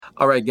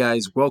All right,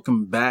 guys,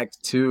 welcome back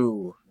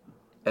to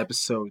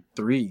episode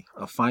 3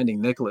 of Finding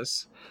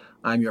Nicholas.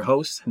 I'm your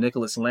host,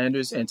 Nicholas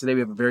Landers, and today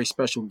we have a very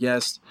special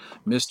guest,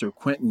 Mr.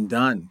 Quentin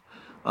Dunn.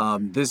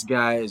 This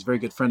guy is a very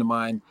good friend of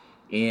mine,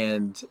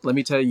 and let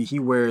me tell you, he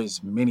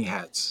wears many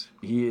hats.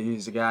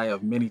 He's a guy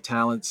of many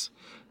talents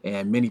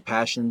and many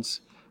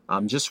passions.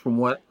 Just from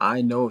what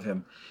I know of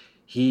him,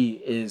 he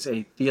is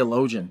a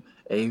theologian,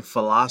 a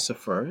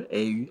philosopher,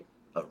 a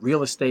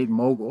real estate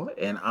mogul,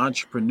 an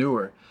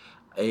entrepreneur,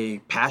 a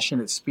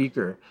passionate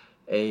speaker,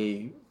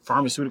 a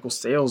pharmaceutical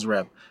sales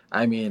rep.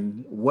 I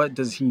mean, what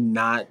does he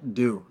not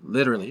do?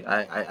 Literally,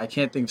 I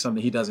can't think of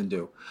something he doesn't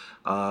do.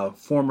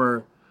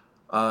 Former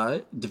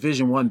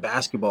Division One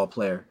basketball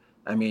player.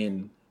 I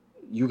mean,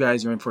 you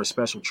guys are in for a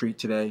special treat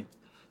today.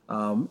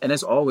 And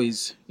as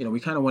always, we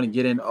kind of want to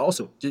get in.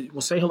 Also,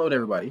 we'll say hello to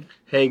everybody.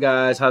 Hey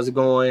guys, how's it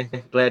going?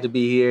 Glad to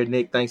be here.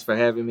 Nick, thanks for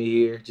having me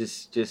here.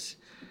 Just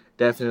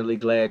definitely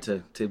glad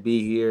to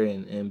be here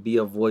and be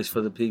a voice for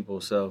the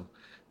people. So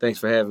thanks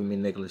for having me,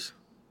 Nicholas.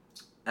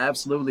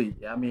 Absolutely.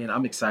 I mean,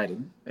 I'm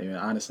excited. I mean,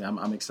 honestly,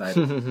 I'm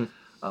excited.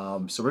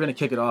 So we're gonna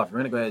kick it off. We're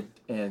gonna go ahead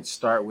and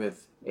start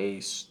with a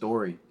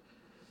story,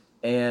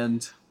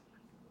 and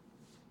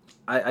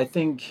I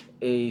think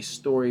a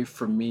story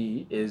for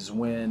me is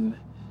when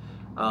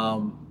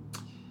um,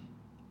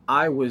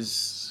 I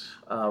was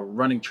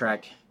running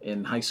track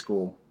in high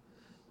school,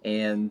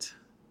 and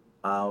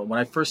when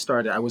I first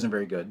started, I wasn't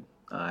very good.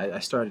 I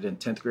started in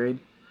 10th grade,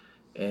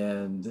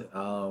 and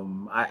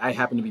I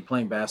happened to be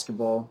playing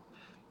basketball,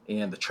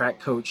 and the track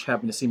coach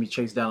happened to see me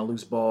chase down a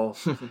loose ball,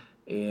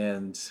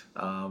 and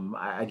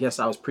I guess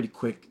I was pretty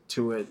quick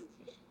to it.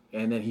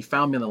 And then he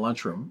found me in the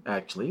lunchroom,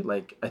 actually,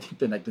 like I think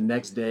the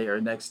next day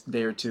or next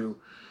day or two,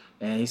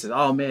 and he said,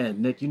 "Oh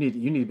man, Nick, you need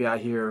to be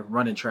out here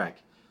running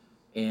track."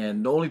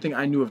 And the only thing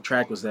I knew of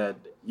track was that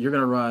you're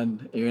gonna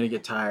run, and you're gonna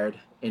get tired,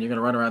 and you're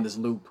gonna run around this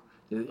loop,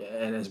 and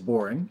it's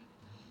boring.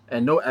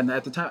 And no, and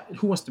at the time,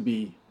 who wants to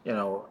be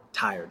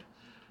tired?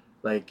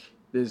 Like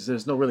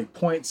there's no really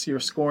points you're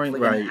scoring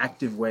like in an Right.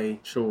 active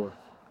way. Sure.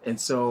 And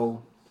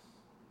so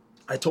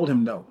I told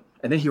him no,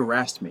 and then he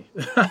harassed me.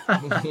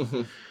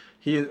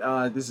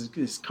 This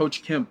is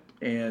Coach Kemp,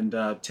 and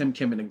Tim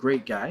Kemp, and a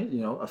great guy,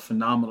 a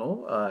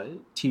phenomenal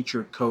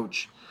teacher,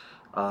 coach,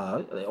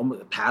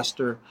 almost a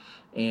pastor,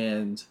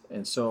 and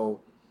so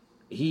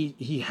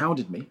he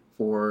hounded me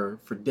for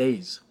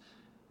days,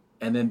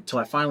 and then till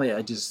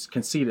I just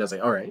conceded. I was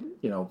like, all right,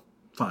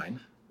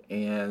 fine.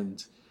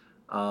 And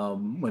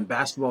when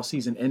basketball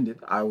season ended,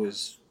 I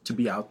was to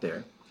be out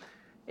there,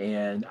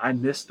 and I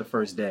missed the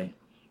first day.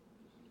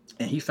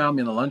 And he found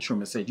me in the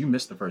lunchroom and said, "You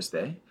missed the first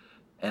day,"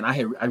 and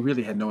I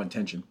really had no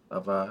intention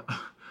of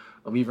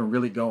of even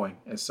really going.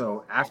 And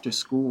so after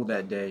school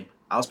that day,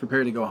 I was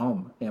prepared to go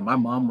home, and my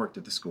mom worked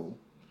at the school,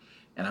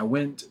 and I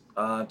went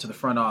to the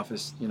front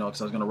office,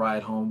 because I was going to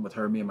ride home with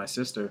her, me and my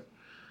sister,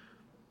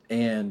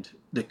 and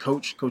the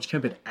Coach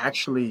Kemp, had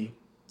actually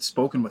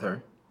spoken with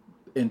her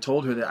and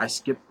told her that I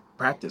skipped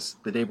practice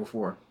the day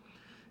before.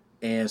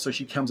 And so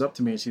she comes up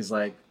to me and she's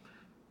like,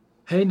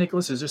 "Hey,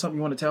 Nicholas, is there something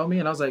you want to tell me?"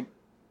 And I was like,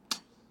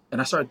 and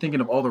I started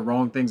thinking of all the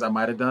wrong things I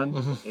might have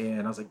done,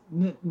 and I was like,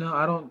 "No,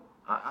 I don't.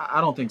 I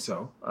don't think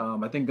so.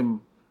 I think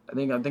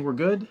we're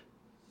good."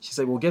 She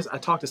said, "Well, guess I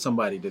talked to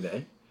somebody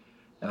today,"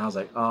 and I was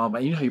like,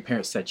 you know how your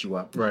parents set you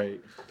up."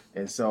 Right.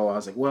 And so I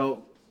was like,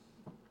 "Well,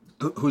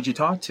 who'd you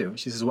talk to?"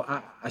 She says,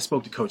 "Well, I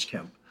spoke to Coach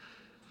Kemp,"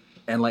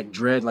 and like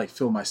dread like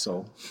filled my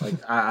soul.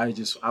 Like I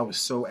was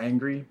so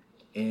angry,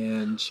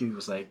 and she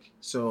was like,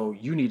 "So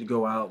you need to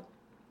go out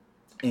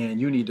and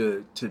you need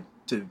to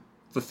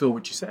fulfill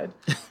what you said."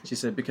 She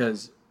said,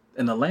 "Because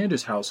in the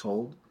Landers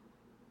household,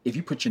 if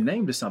you put your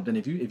name to something,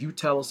 if you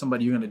tell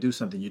somebody you're going to do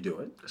something, you do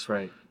it." That's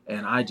right.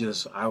 And I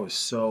was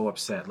so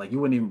upset. Like you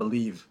wouldn't even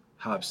believe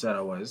how upset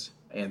I was.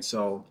 And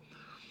so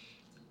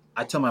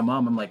I tell my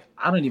mom, I'm like,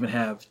 "I don't even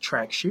have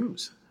track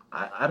shoes.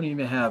 I don't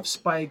even have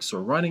spikes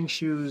or running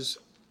shoes.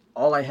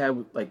 All I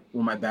had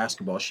were my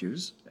basketball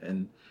shoes."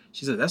 And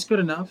she said, "That's good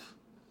enough."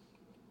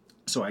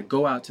 So I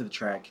go out to the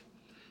track,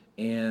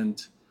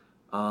 and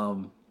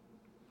um,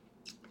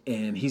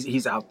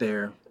 he's out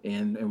there,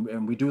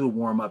 and we do the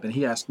warm up, and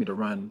he asked me to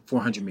run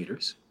 400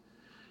 meters,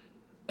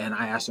 and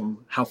I asked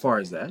him, "How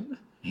far is that?"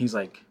 He's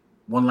like,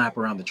 "One lap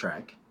around the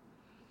track."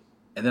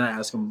 And then I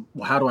asked him,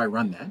 "Well, how do I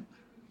run that?"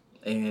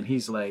 And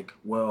he's like,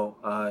 "Well,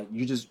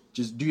 you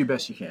just do your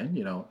best you can.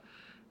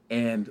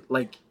 And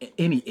like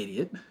any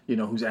idiot,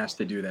 who's asked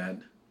to do that,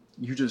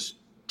 you just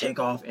take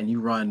off and you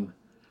run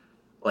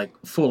like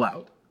full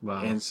out."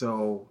 Wow. And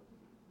so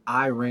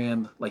I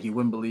ran like you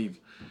wouldn't believe.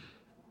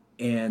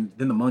 And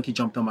then the monkey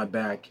jumped on my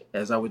back,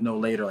 as I would know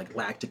later, like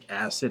lactic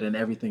acid and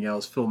everything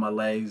else filled my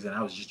legs, and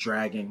I was just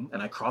dragging.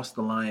 And I crossed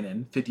the line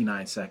in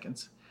 59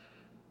 seconds.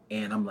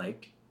 And I'm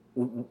like,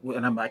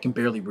 I can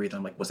barely breathe.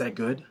 I'm like, "Was that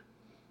good?"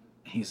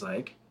 And he's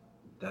like,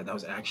 that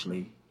was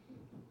actually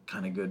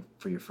kind of good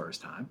for your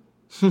first time."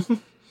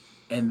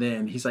 And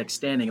then he's like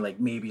standing like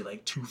maybe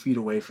like 2 feet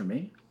away from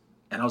me.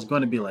 And I was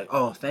going to be like,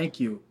 "Oh, thank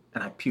you."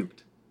 And I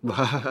puked.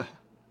 I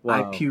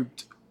Wow.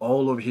 puked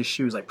all over his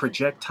shoes, like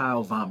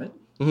projectile vomit.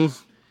 Mm-hmm.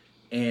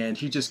 And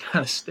he just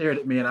kind of stared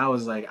at me, and I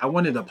was like, I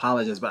wanted to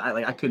apologize, but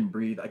I couldn't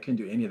breathe. I couldn't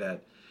do any of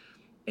that,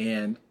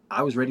 and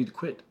I was ready to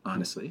quit.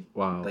 Honestly,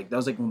 Wow. like that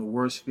was like one of the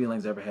worst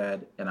feelings I ever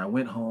had, and I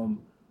went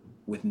home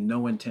with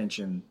no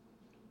intention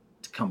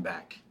to come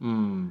back.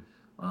 Mm.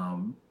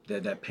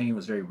 That pain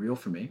was very real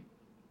for me,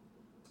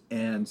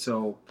 and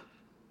so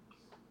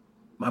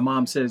my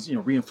mom says,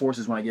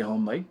 reinforces when I get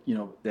home, like,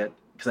 that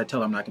because I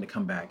tell her I'm not going to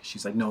come back.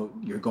 She's like, no,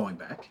 you're going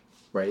back,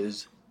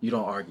 right? You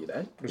don't argue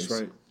that. That's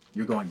right.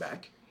 You're going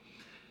back.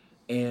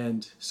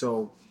 And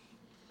so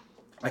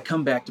I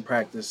come back to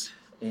practice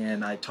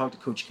and I talk to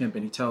Coach Kemp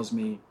and he tells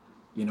me,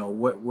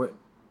 what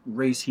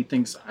race he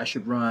thinks I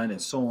should run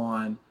and so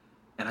on.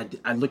 And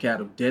I look at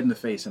him dead in the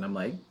face and I'm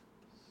like,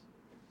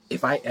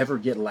 if I ever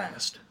get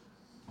last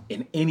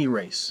in any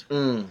race,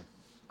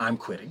 I'm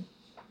quitting.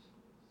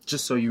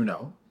 Just so you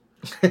know.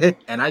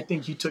 And I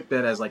think he took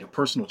that as like a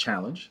personal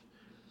challenge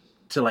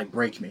to like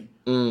break me.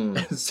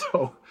 And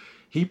so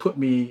he put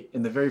me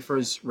in the very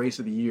first race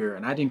of the year,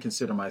 and I didn't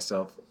consider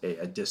myself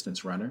a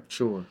distance runner.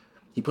 Sure.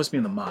 He puts me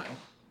in the mile.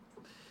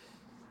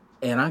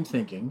 And I'm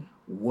thinking,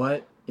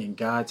 what in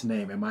God's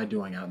name am I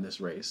doing out in this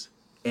race?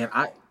 And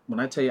when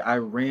I tell you I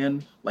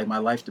ran like my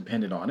life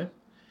depended on it,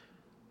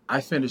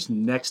 I finished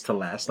next to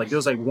last. Like there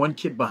was like one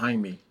kid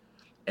behind me,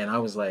 and I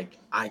was like,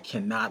 I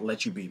cannot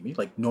let you beat me,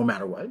 like no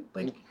matter what.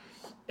 Like,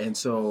 and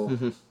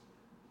so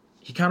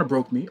he kind of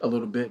broke me a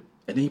little bit,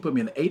 and then he put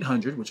me in the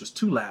 800, which was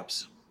 2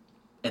 laps,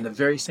 and the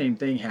very same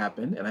thing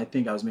happened, and I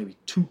think I was maybe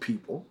 2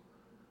 people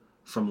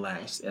from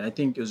last, and I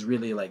think it was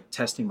really like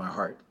testing my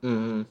heart,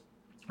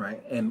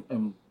 right?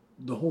 And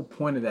the whole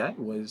point of that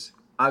was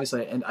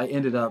obviously, and I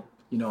ended up,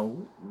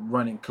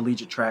 running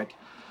collegiate track,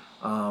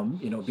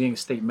 being a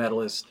state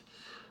medalist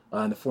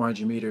in the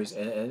 400 meters,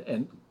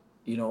 and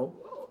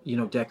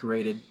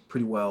decorated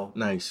pretty well.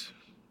 Nice.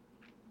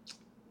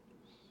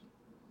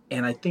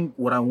 And I think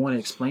what I want to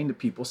explain to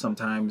people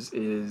sometimes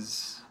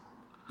is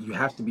you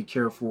have to be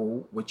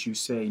careful what you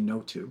say no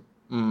to.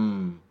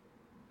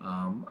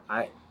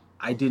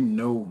 I didn't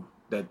know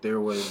that there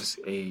was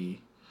a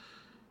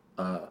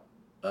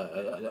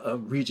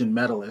region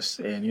medalist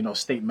and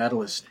state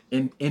medalist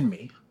in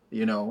me.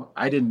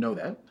 I didn't know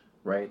that,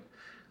 right?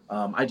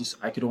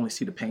 I could only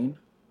see the pain.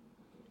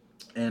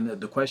 And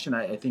the question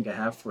I think I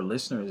have for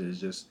listeners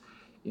is just,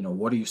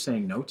 what are you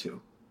saying no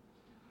to?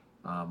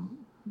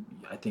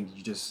 I think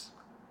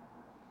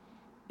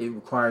it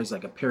requires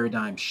like a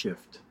paradigm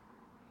shift,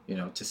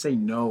 to say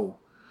no.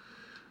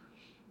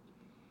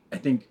 I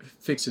think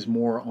fixes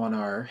more on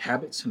our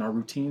habits and our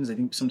routines. I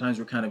think sometimes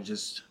we're kind of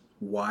just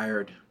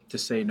wired to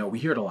say no. We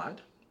hear it a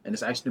lot, and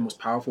it's actually the most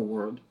powerful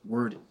word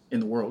in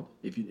the world.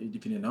 If you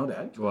didn't know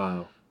that.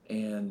 Wow.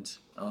 And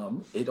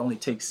it only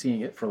takes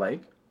seeing it for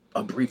like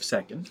a brief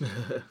second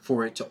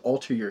for it to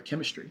alter your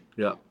chemistry.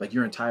 Yeah. Like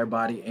your entire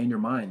body and your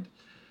mind.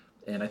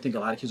 And I think a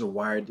lot of kids are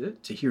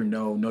wired to hear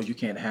no, you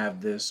can't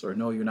have this, or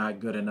no, you're not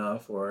good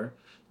enough, or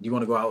do you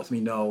want to go out with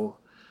me? No.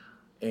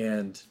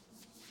 And,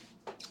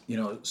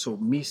 so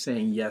me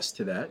saying yes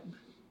to that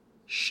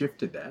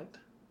shifted that.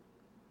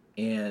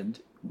 And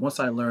once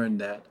I learned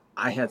that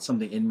I had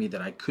something in me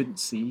that I couldn't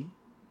see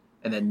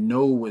and that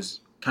no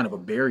was kind of a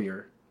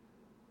barrier,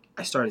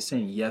 I started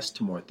saying yes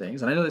to more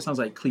things. And I know that sounds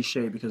like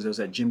cliche because there's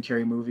that Jim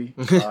Carrey movie,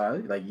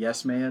 like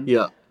Yes Man.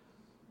 Yeah.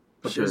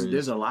 But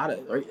there's a lot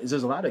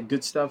of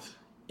good stuff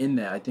in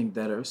that. I think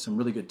that are some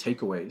really good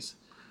takeaways.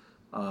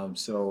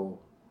 So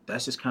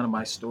that's just kind of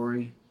my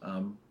story.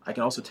 I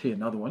can also tell you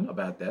another one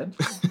about that,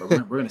 but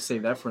we're going to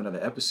save that for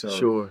another episode.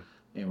 Sure.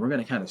 And we're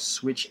going to kind of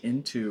switch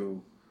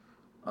into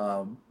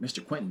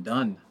Mr. Quentin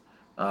Dunn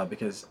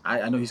because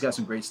I know he's got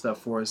some great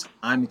stuff for us.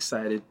 I'm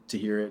excited to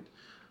hear it,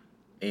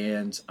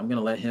 and I'm going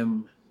to let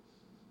him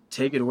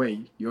take it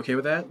away. You okay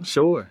with that?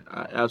 Sure.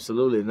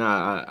 Absolutely.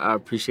 I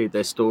appreciate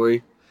that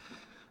story.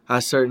 I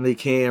certainly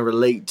can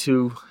relate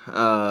to,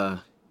 I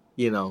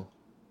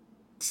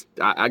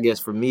guess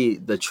for me,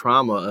 the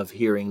trauma of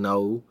hearing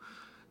no.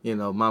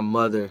 My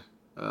mother,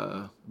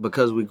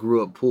 because we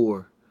grew up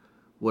poor,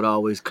 would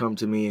always come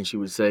to me and she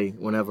would say,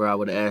 whenever I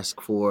would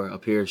ask for a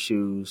pair of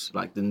shoes,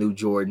 like the new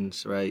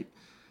Jordans, right?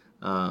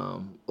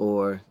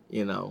 Or,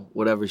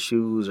 whatever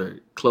shoes or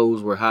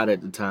clothes were hot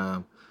at the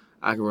time,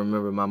 I can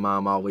remember my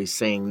mom always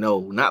saying no,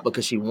 not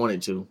because she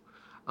wanted to,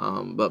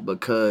 but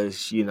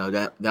because,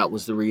 that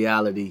was the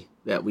reality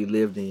that we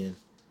lived in.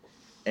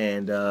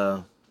 And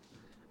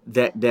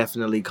that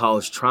definitely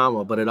caused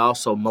trauma, but it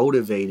also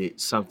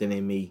motivated something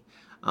in me.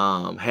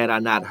 Had I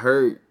not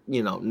heard,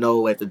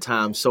 no at the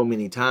time so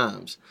many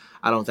times,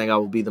 I don't think I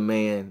would be the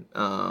man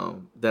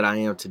that I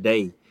am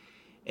today.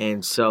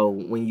 And so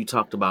when you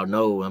talked about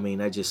no, I mean,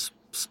 that just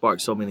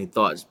sparked so many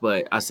thoughts.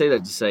 But I say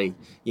that to say,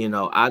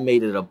 I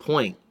made it a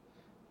point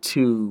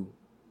to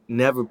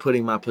never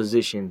putting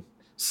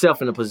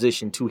self in a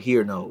position to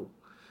hear no.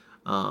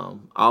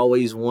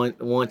 Always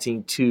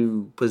wanting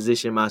to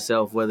position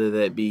myself, whether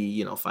that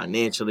be,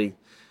 financially,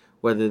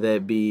 whether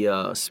that be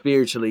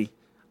spiritually,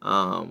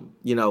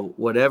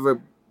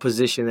 whatever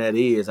position that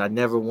is, I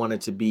never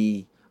wanted to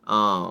be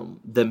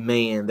the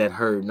man that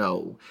heard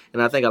no.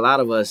 And I think a lot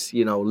of us,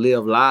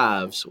 live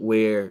lives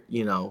where,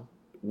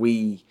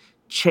 we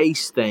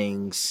chase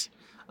things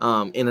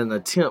in an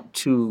attempt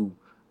to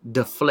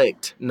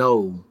deflect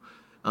no.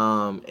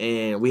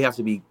 And we have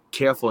to be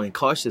careful and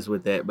cautious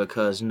with that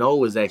because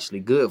no is actually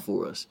good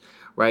for us,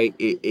 right?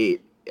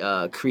 It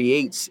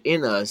creates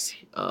in us,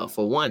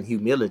 for one,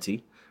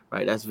 humility,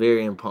 right? That's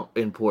very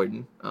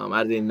important.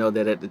 I didn't know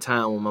that at the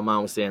time when my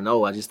mom was saying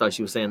no. I just thought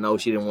she was saying no.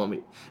 She didn't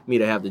want me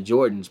to have the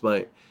Jordans,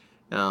 but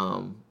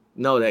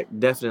no, that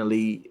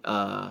definitely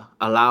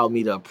allowed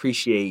me to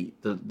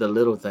appreciate the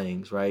little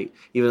things, right?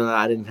 Even though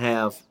I didn't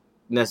have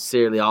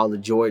necessarily all the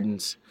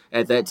Jordans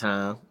at that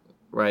time,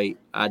 right?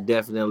 I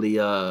definitely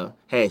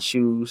had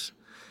shoes.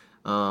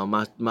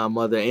 My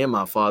mother and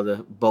my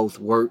father both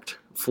worked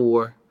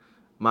for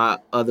my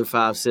other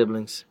five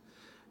siblings.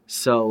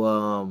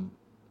 So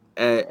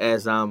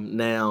as I'm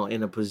now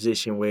in a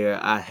position where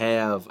I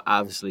have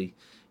obviously,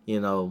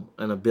 an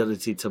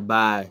ability to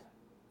buy,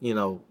 you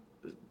know,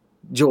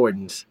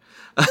 Jordans.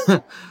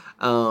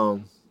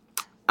 um,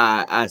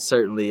 I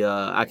certainly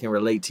I can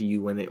relate to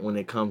you when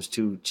it comes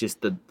to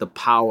just the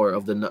power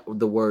of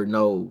the word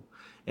no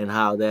and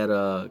how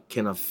that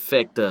can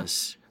affect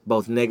us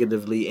both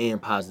negatively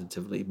and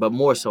positively, but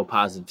more so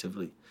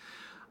positively.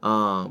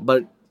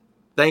 But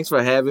thanks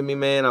for having me,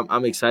 man.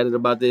 I'm excited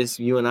about this.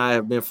 You and I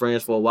have been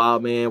friends for a while,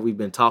 man. We've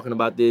been talking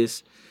about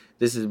this.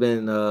 This has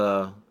been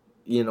a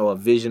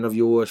vision of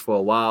yours for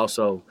a while,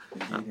 so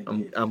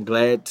I'm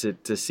glad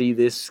to see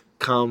this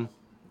come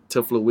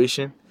to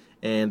fruition.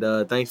 And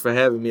thanks for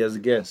having me as a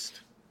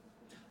guest.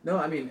 No,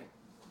 I mean,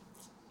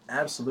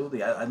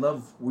 absolutely. I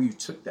love where you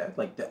took that,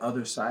 like the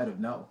other side of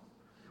no.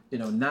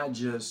 Not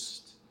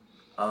just,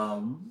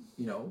 um,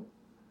 you know,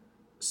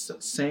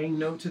 saying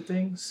no to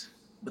things,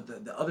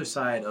 but the other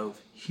side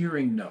of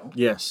hearing no,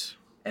 Yes.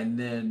 and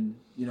then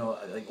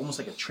like almost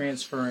like a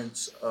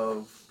transference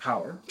of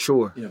power.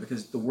 Sure.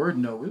 Because the word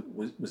no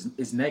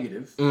is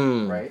negative,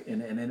 Mm. right?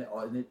 And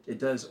it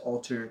does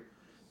alter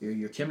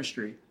your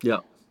chemistry,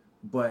 Yep.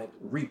 but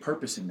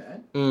repurposing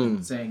that and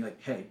Mm. saying like,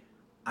 hey,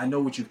 I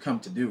know what you've come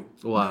to do.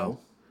 Wow. No,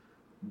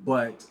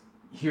 but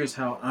here's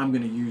how I'm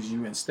going to use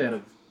you instead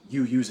of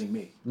you using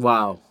me,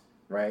 Wow.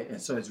 right? And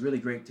so it's really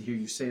great to hear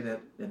you say that,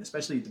 and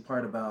especially the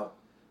part about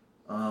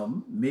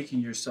making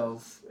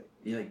yourself,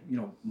 like,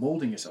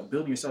 molding yourself,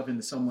 building yourself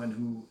into someone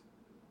who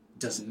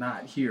does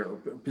not hear, or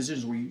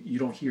positions where you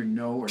don't hear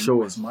no or no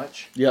Sure. as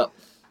much. Yep.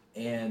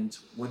 And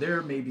were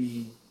there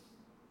maybe,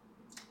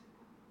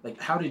 like,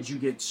 how did you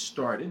get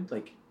started,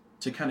 like,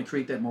 to kind of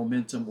create that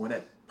momentum or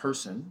that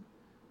person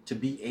to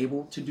be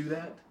able to do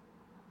that?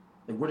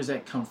 Like, where does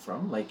that come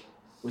from? Like,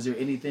 was there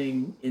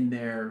anything in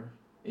there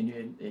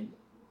in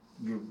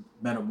your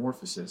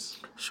metamorphosis?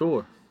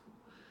 Sure.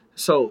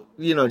 So,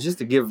 just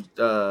to give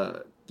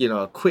a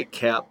quick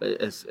cap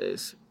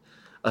as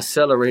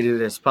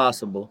accelerated as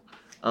possible.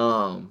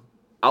 I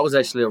was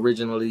actually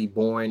originally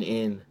born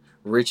in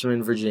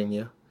Richmond,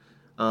 Virginia.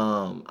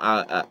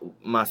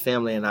 My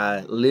family and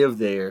I lived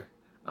there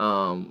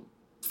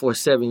for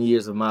 7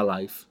 years of my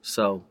life.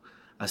 So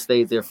I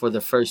stayed there for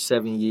the first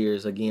 7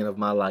 years again of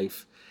my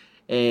life,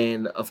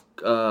 and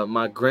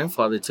my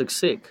grandfather took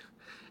sick,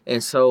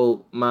 and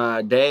so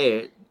my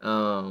dad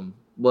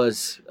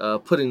was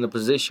put in a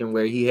position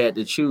where he had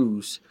to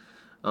choose,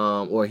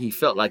 or he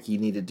felt like he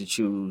needed to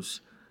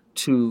choose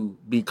to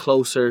be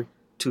closer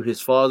to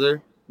his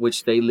father,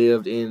 which they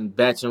lived in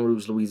Baton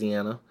Rouge,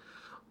 Louisiana,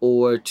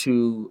 or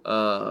to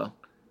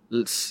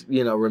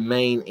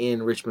remain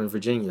in Richmond,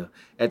 Virginia.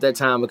 At that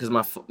time, because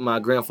my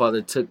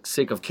grandfather took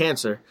sick of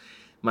cancer,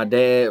 my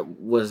dad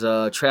was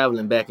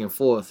traveling back and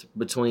forth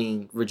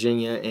between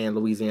Virginia and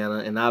Louisiana,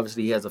 and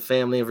obviously he has a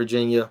family in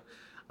Virginia.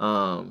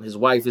 His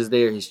wife is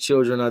there, his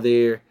children are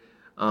there.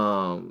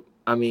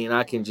 I mean,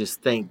 I can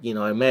just think,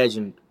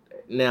 imagine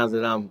now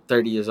that I'm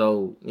 30 years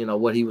old,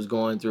 what he was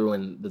going through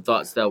and the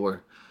thoughts that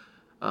were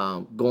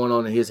going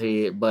on in his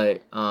head.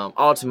 But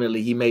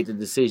ultimately, he made the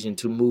decision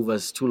to move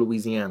us to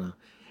Louisiana.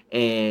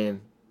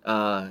 And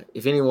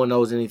if anyone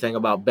knows anything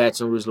about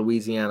Baton Rouge,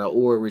 Louisiana,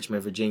 or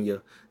Richmond,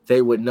 Virginia, they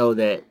would know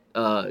that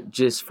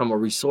just from a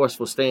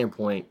resourceful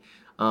standpoint,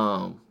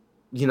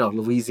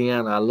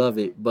 Louisiana, I love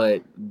it,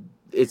 but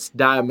it's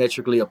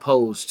diametrically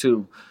opposed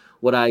to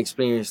what I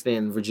experienced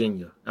in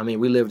Virginia. I mean,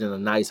 we lived in a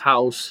nice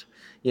house,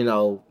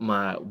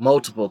 my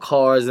multiple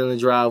cars in the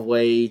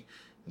driveway,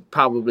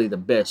 probably the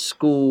best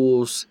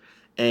schools,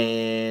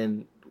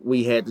 and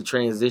we had to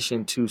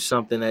transition to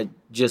something that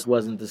just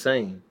wasn't the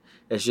same.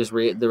 That's just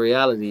the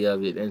reality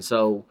of it. And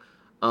so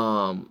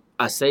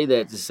I say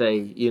that to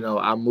say,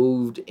 I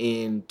moved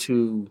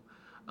into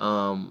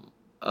um,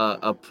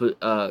 a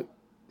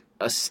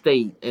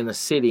state, in a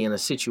city, in a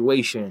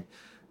situation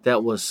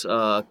that was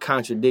a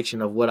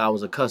contradiction of what I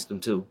was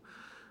accustomed to.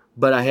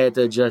 But I had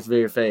to adjust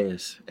very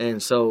fast.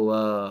 And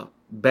so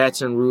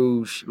Baton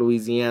Rouge,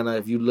 Louisiana,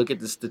 if you look at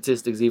the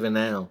statistics even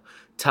now,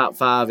 top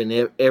five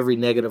in every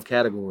negative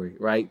category,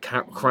 right?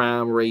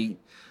 Crime rate,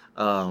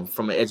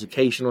 from an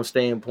educational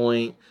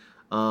standpoint,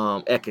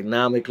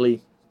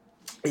 economically.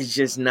 is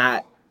just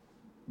not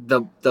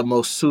the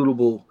most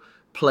suitable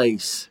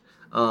place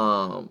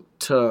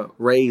to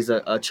raise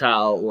a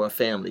child or a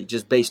family,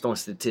 just based on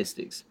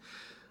statistics.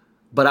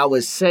 But I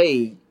would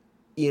say,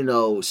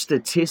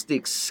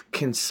 statistics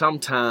can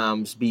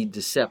sometimes be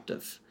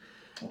deceptive.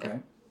 Okay.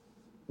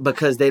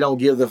 Because they don't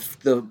give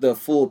the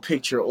full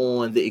picture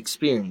on the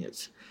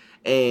experience.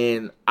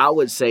 And I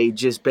would say,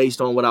 just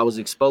based on what I was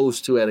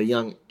exposed to at a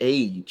young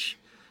age,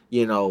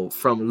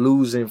 from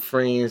losing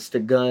friends to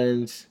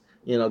guns,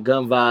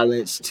 gun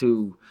violence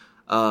to,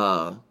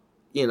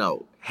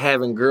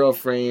 having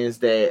girlfriends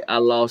that I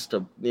lost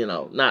to,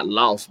 not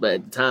lost, but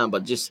at the time,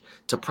 but just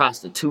to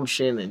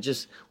prostitution and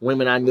just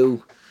women I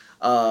knew.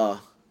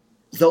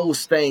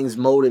 Those things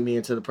molded me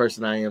into the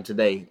person I am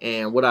today.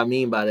 And what I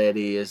mean by that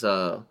is,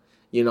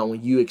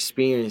 when you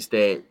experience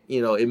that,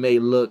 it may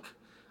look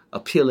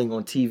appealing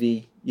on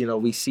TV.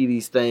 We see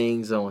these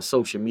things on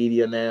social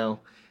media now,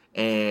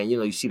 and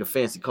you see the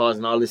fancy cars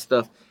and all this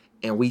stuff,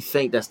 and we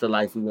think that's the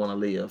life we want to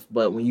live.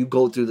 But when you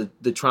go through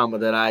the trauma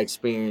that I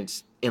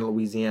experienced in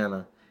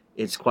Louisiana,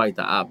 it's quite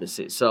the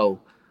opposite. So,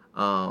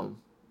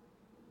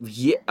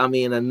 yeah, I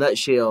mean, in a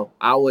nutshell,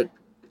 I would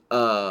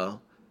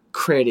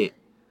credit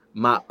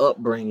my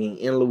upbringing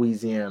in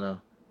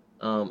Louisiana,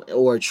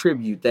 or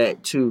attribute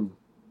that to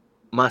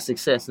my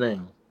success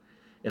now.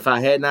 If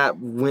I had not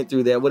went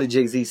through that, what did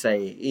Jay-Z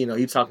say?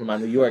 He's talking about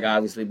New York,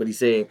 obviously, but he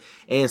said,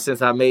 and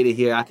since I made it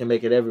here, I can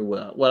make it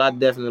everywhere. Well, I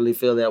definitely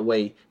feel that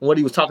way. And what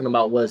he was talking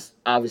about was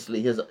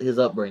obviously his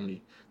upbringing,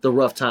 the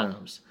rough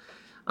times.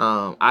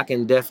 I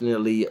can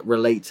definitely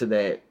relate to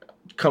that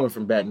coming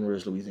from Baton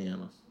Rouge,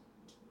 Louisiana.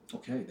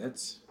 Okay,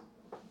 that's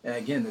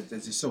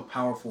just so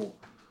powerful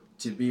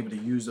to be able to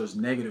use those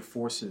negative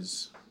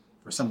forces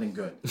for something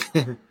good.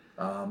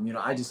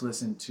 I just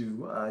listened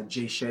to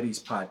Jay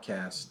Shetty's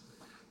podcast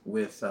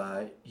with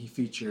he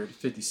featured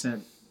 50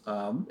 Cent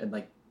in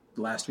like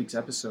last week's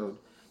episode,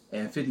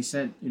 and 50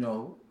 Cent,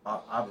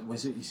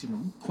 was it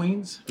from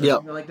Queens or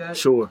something like that?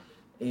 Sure.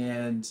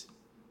 And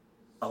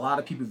a lot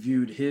of people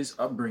viewed his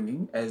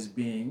upbringing as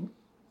being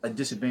a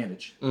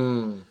disadvantage,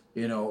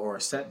 or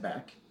a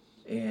setback.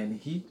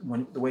 And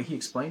the way he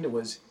explained it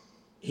was,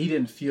 he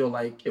didn't feel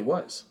like it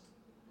was.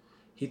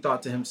 He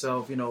thought to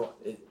himself,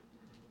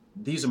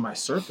 these are my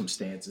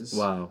circumstances.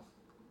 Wow.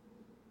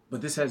 But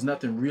this has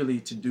nothing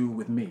really to do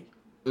with me.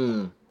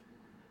 Mm.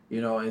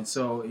 And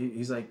so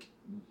he's like,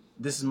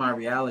 this is my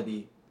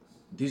reality.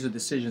 These are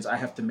decisions I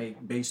have to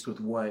make based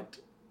with what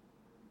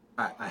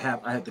I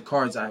have. I have the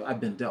cards I've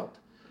been dealt.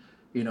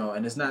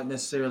 And it's not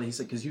necessarily, he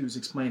said, because he was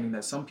explaining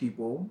that some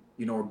people,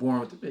 are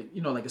born with,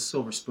 like a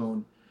silver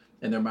spoon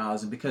in their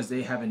mouths, and because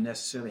they haven't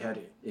necessarily had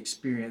to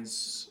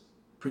experience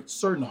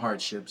certain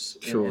hardships,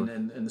 sure.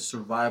 and the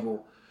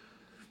survival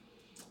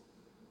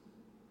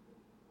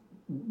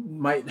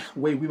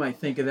way we might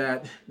think of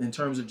that in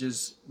terms of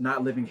just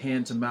not living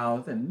hand to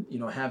mouth, and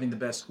having the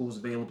best schools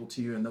available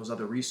to you and those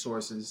other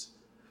resources,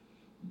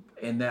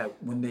 and that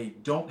when they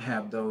don't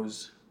have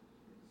those,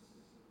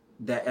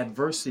 that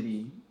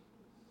adversity,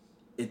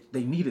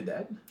 they needed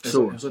that.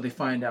 Sure. So they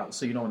find out.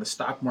 So when the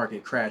stock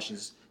market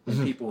crashes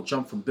and people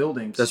jump from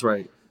buildings, that's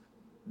right.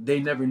 They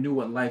never knew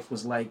what life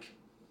was like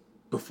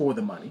before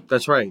the money.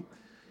 That's right.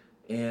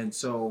 And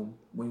so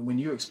when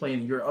you're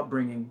explaining your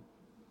upbringing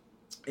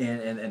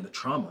and the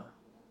trauma,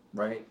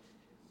 right?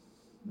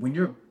 When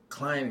you're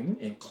climbing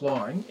and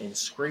clawing and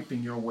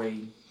scraping your way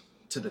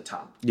to the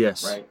top,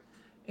 yes, right?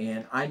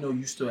 And I know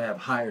you still have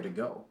higher to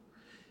go.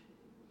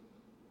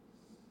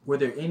 Were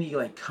there any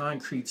like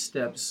concrete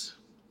steps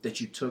that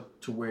you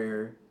took to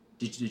where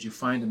did you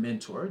find a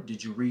mentor?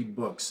 Did you read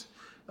books?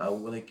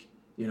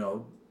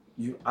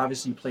 You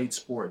obviously played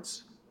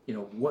sports.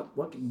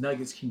 What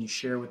nuggets can you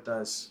share with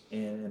us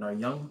and our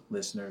young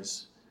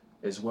listeners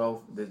as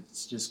well,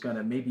 that's just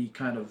gonna maybe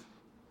kind of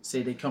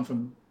say they come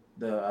from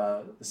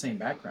the same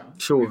background?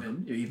 Sure.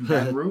 Even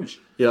Baton Rouge.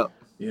 Yep.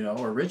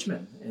 Or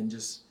Richmond, and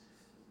just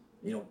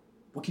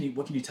what can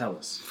you tell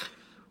us?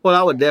 Well,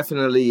 I would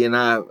definitely, and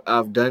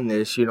I've done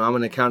this. I'm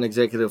an account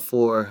executive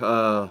for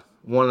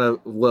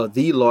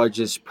the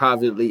largest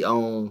privately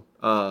owned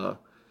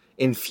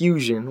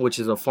infusion, which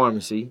is a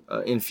pharmacy,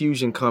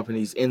 infusion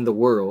companies in the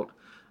world.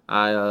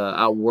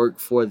 I work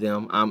for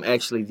them. I'm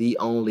actually the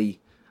only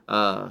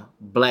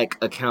black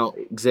account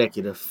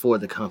executive for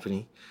the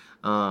company.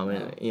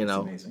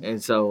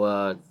 And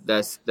so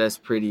that's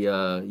pretty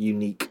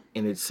unique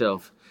in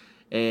itself.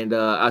 And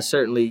I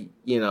certainly,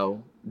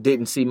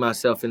 didn't see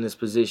myself in this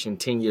position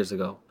 10 years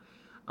ago.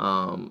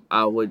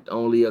 I would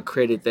only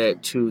accredit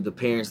that to the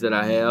parents that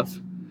I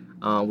have,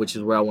 which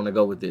is where I want to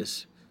go with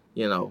this.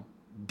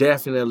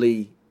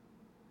 Definitely,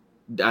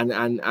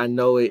 I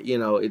know it.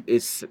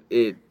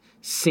 It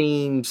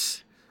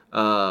seems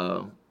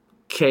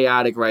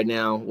chaotic right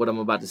now, what I'm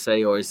about to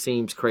say, or it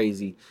seems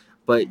crazy,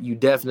 but you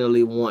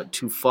definitely want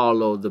to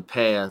follow the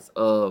path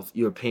of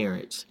your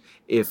parents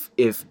if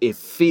it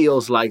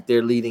feels like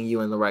they're leading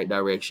you in the right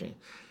direction.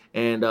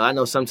 And I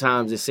know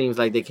sometimes it seems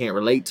like they can't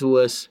relate to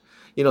us.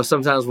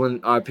 sometimes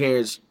when our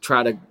parents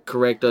try to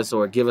correct us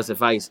or give us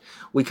advice,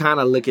 we kind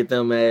of look at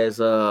them as,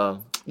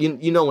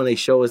 when they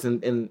show us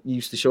and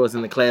used to show us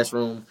in the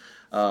classroom,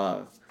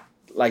 uh,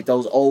 like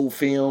those old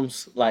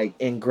films, like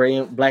in gray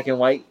and black and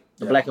white,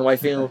 the Yeah. black and white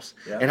films,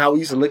 Yeah. and how we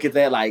used to look at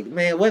that like,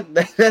 man, what?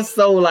 That's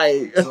so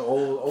like So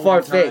old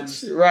far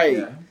fetched, times. right?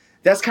 Yeah.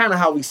 That's kind of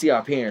how we see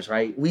our parents,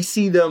 right? We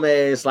see them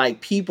as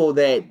like people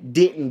that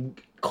didn't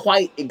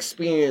quite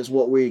experience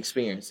what we're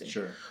experiencing.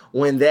 Sure.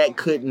 When that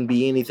couldn't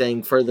be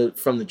anything further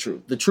from the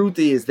truth. The truth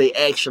is they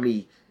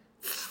actually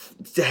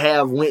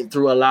have went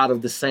through a lot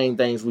of the same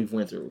things we've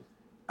went through.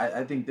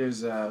 I think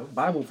there's a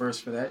Bible verse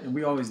for that, and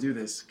we always do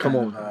this. Come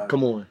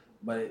on.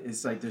 But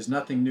it's like there's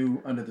nothing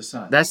new under the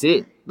sun. That's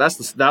it.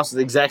 That's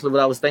exactly what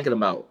I was thinking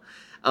about.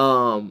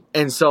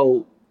 And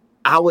so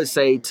I would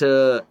say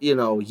to,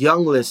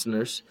 young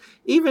listeners,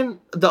 even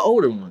the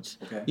older ones,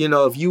 Okay.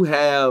 if you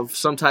have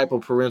some type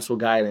of parental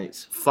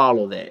guidance,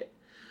 follow that.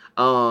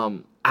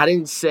 I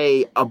didn't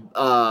say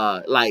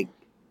like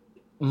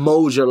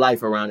mold your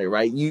life around it,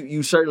 right?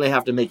 You certainly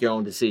have to make your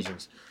own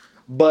decisions,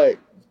 but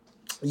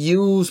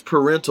use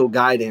parental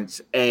guidance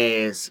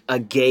as a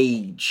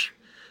gauge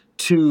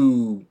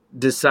to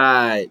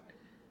decide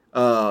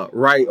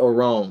right or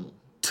wrong.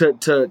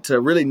 To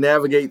really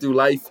navigate through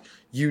life,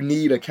 you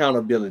need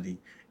accountability.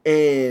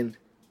 And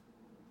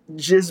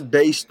just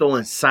based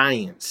on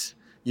science,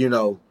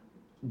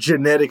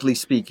 genetically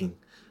speaking,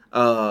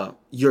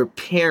 your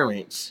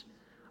parents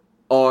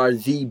are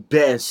the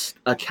best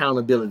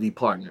accountability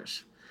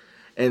partners.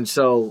 And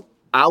so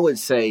I would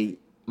say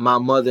my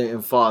mother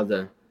and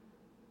father,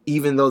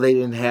 even though they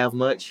didn't have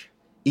much,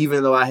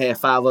 even though I had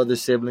 5 other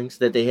siblings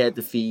that they had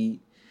to feed,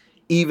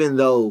 even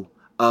though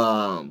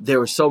there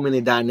were so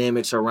many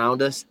dynamics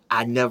around us,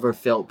 I never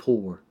felt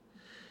poor.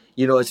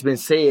 It's been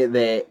said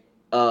that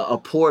a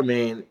poor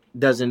man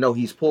doesn't know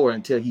he's poor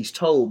until he's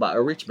told by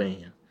a rich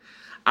man.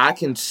 I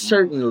can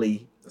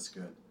certainly That's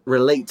good.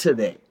 relate to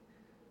that.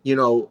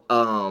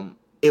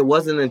 It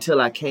wasn't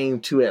until I came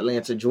to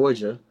Atlanta,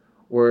 Georgia,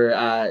 where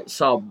I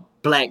saw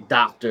black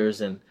doctors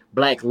and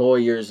black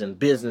lawyers and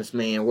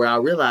businessmen, where I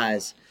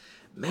realized,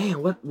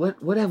 man,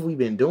 what have we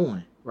been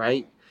doing,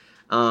 right?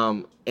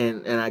 And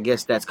I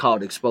guess that's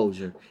called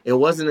exposure. It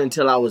wasn't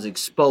until I was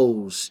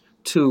exposed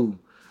to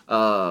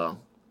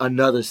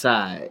another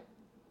side,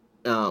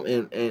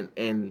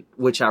 in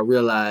which I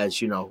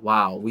realized,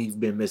 wow, we've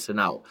been missing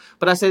out.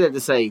 But I say that to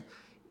say,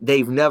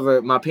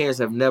 my parents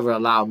have never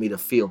allowed me to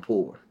feel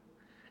poor.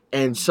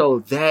 And so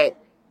that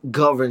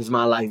governs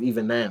my life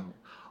even now.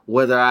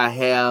 Whether I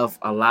have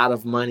a lot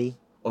of money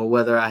or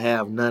whether I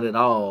have none at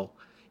all,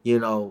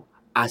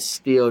 I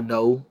still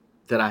know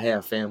that I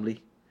have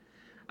family.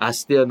 I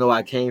still know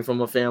I came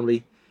from a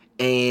family.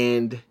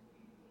 And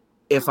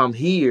if I'm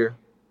here,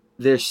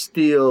 there's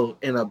still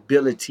an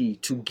ability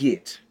to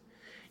get.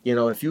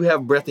 If you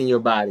have breath in your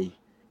body,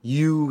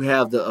 you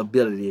have the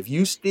ability. If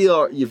you're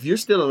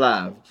still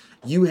alive,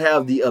 you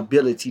have the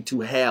ability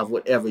to have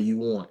whatever you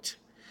want.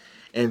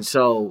 And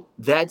so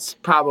that's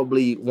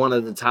probably one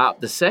of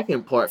the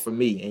second part for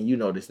me, and you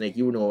know this, Nick,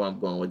 you know where I'm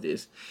going with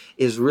this,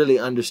 is really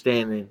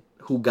understanding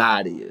who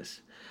God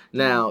is.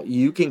 Now,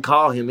 you can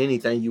call him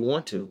anything you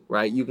want to,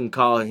 right? You can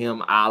call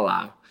him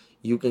Allah.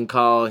 You can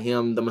call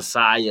him the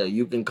Messiah.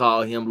 You can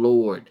call him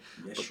Lord.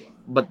 Yeshua.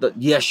 But the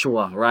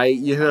Yeshua, right?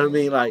 You know what I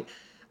mean? Like,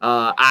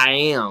 I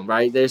am,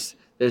 right? There's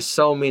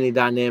so many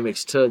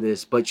dynamics to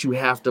this, but you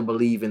have to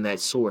believe in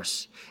that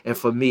source. And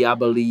for me, I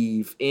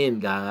believe in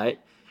God.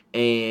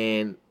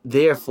 And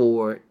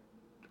therefore,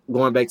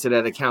 going back to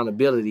that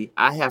accountability,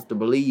 I have to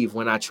believe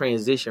when I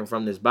transition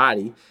from this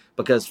body,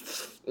 because,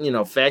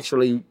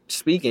 factually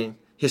speaking,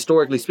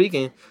 historically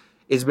speaking,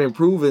 it's been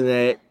proven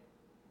that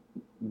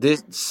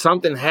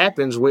something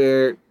happens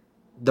where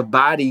the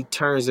body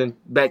turns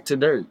back to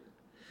dirt.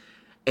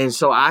 And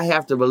so I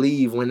have to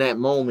believe when that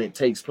moment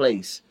takes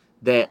place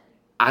that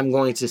I'm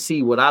going to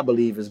see what I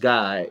believe is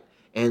God,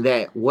 and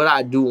that what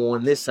I do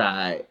on this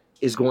side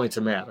is going to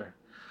matter.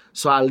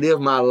 So I live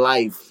my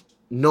life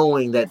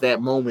knowing that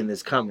moment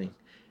is coming.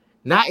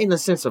 Not in a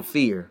sense of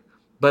fear,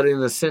 but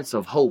in a sense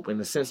of hope, in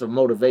a sense of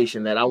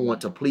motivation that I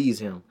want to please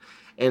him.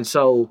 And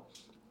so,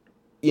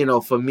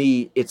 for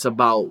me, it's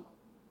about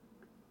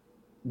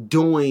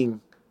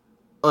doing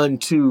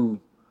unto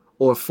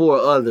or for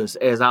others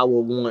as I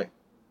would want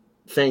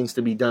things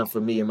to be done for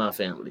me and my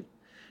family.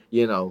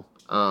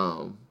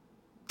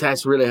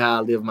 That's really how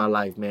I live my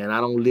life, man. I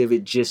don't live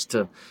it just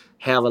to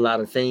have a lot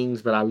of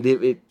things, but I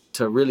live it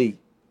to really,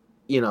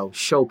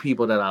 show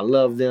people that I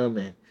love them,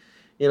 and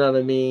you know what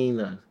I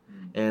mean.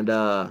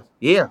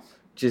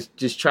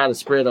 Just try to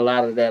spread a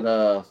lot of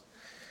that,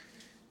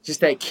 just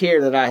that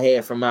care that I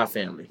had from my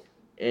family,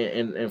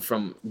 and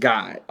from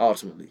God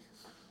ultimately.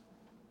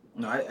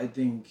 No, I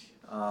think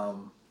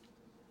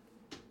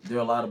there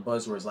are a lot of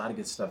buzzwords, a lot of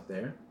good stuff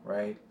there,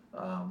 right?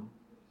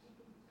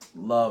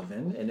 Love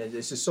and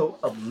it's just so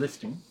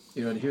uplifting,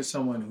 to hear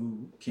someone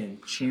who can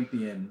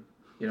champion,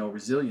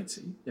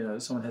 resiliency.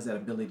 Someone has that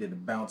ability to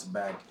bounce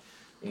back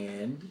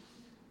and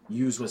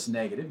use what's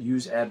negative,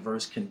 use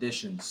adverse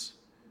conditions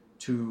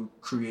to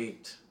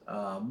create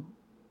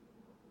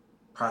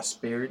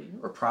prosperity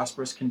or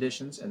prosperous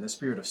conditions and the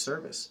spirit of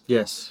service.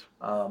 Yes.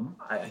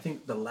 I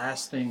think the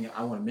last thing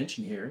I want to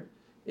mention here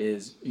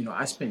is,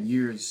 I spent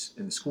years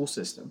in the school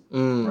system,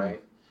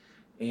 right?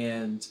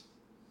 And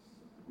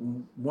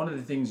one of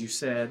the things you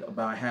said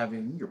about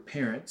having your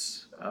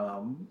parents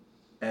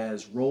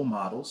as role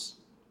models,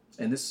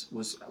 and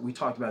we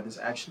talked about this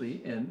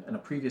actually in a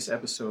previous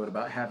episode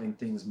about having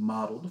things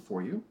modeled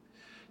for you,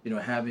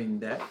 having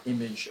that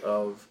image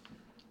of,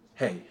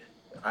 hey,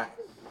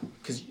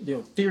 because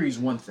theory is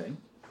one thing,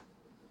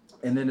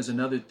 and then there's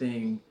another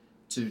thing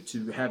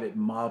to have it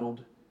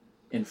modeled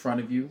in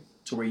front of you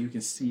to where you can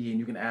see and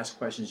you can ask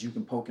questions, you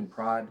can poke and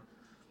prod.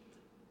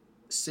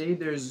 Say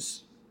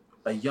there's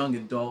a young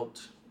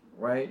adult,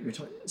 right?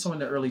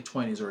 Someone in their early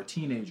 20s or a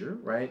teenager,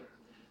 right?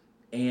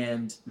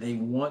 And they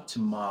want to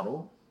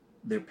model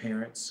their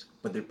parents,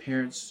 but their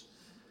parents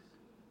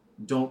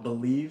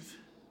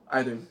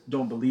either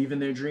don't believe in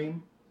their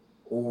dream,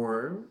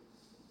 or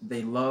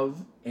they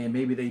love and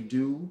maybe they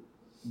do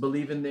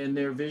believe in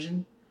their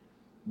vision,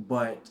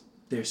 but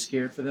they're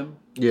scared for them.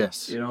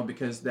 Yes.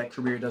 Because that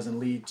career doesn't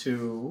lead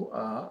to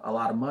a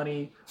lot of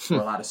money or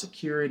a lot of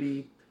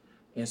security.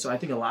 And so I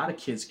think a lot of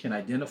kids can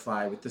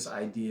identify with this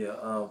idea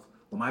of,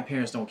 well, my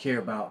parents don't care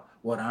about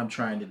what I'm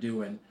trying to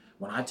do. And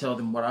when I tell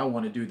them what I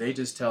want to do, they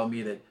just tell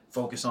me that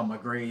focus on my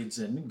grades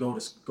and go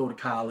to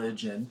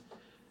college.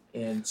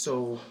 And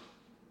so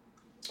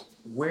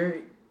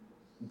where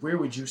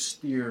would you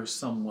steer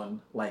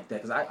someone like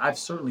that? Because I've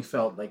certainly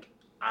felt like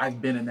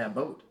I've been in that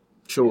boat.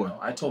 Sure.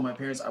 I told my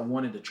parents I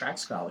wanted a track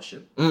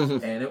scholarship,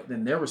 Mm-hmm. and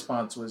then their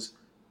response was,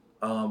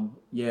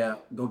 yeah,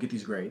 go get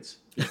these grades.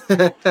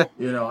 And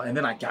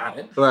then I got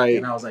it. Right.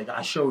 And I was like,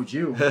 I showed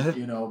you,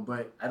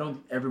 but I don't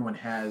think everyone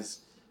has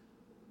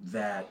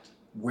that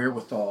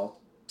wherewithal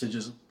to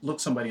just look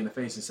somebody in the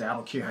face and say, I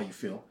don't care how you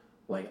feel.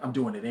 Like, I'm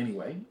doing it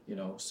anyway.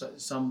 So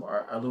some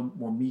are a little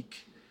more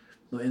meek,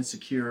 a little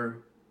insecure,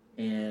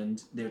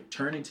 and they're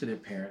turning to their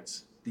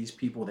parents, these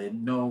people they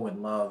know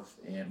and love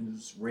and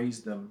who's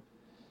raised them,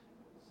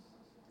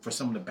 for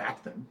someone to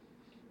back them.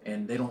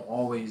 And they don't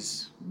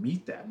always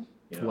meet that.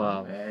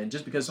 Wow. And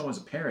just because someone's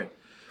a parent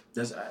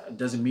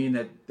doesn't mean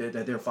that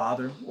they're a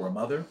father or a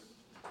mother.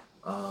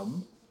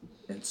 And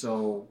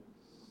so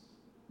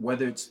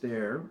whether it's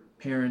their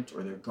parent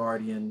or their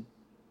guardian,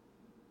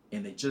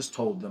 and they just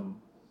told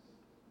them,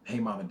 hey,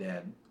 mom and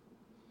dad,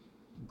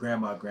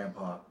 grandma,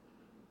 grandpa,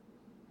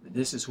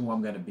 this is who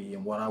I'm going to be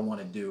and what I want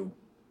to do.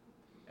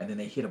 And then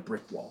they hit a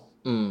brick wall.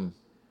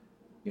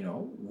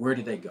 Where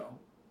do they go?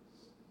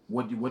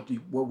 What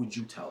would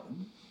you tell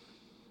them?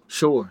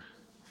 Sure.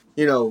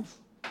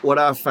 What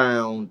I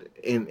found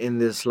in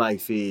this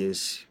life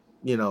is,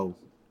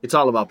 it's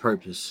all about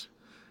purpose.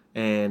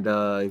 And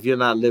if you're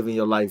not living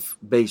your life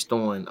based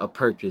on a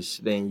purpose,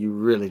 then you're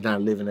really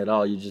not living at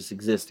all. You're just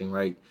existing,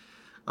 right?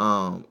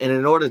 And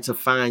in order to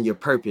find your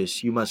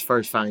purpose, you must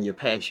first find your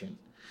passion.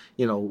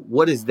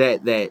 What is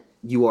that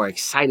you are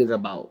excited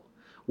about?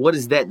 What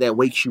is that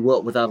wakes you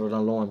up without an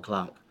alarm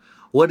clock?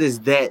 What is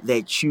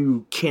that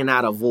you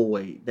cannot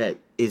avoid, that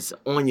is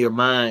on your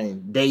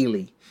mind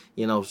daily?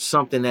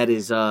 Something that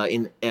is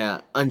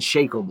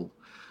unshakable.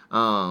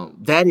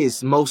 That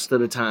is most of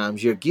the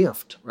times your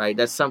gift, right?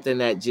 That's something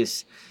that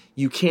just,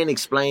 you can't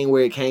explain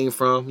where it came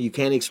from. You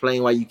can't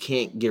explain why you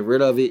can't get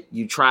rid of it.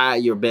 You try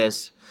your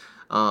best.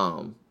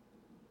 And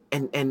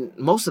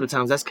most of the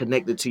times that's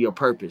connected to your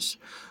purpose.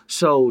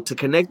 So to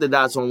connect the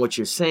dots on what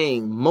you're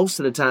saying, most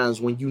of the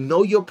times when you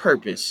know your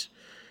purpose,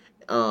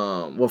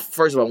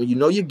 first of all, when you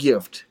know your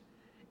gift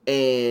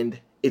and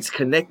it's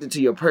connected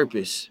to your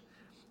purpose,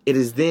 it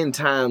is then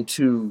time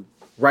to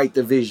write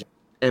the vision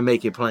and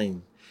make it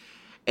plain.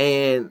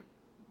 And,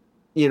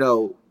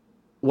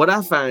 what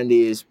I find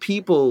is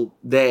people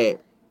that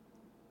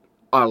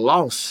are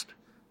lost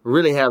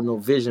really have no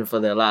vision for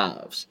their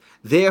lives.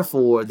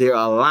 Therefore, they're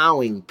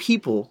allowing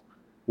people,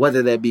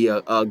 whether that be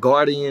a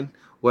guardian,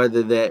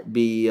 whether that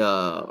be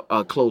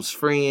a close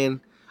friend,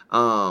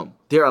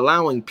 they're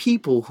allowing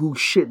people who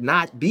should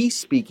not be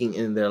speaking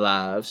in their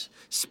lives,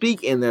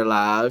 speak in their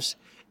lives,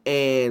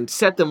 and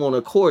set them on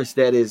a course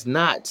that is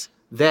not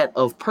that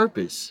of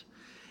purpose.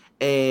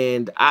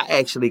 And I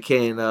actually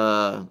can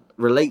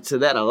relate to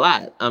that a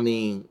lot. I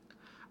mean,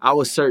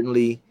 I've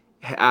certainly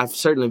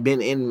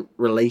been in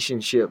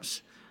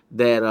relationships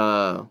that,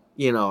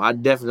 I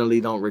definitely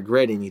don't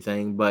regret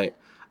anything, but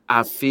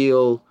I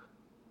feel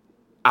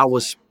I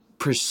was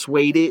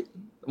persuaded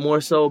more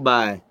so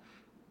by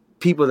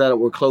people that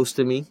were close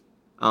to me,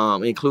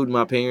 including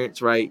my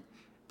parents, right?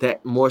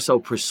 That more so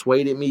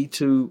persuaded me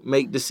to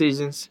make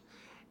decisions.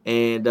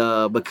 And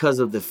because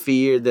of the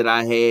fear that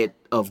I had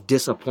of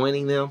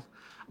disappointing them,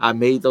 I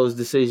made those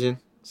decisions.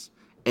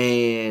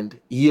 And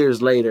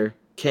years later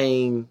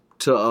came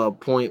to a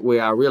point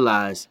where I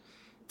realized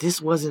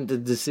this wasn't the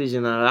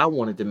decision that I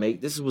wanted to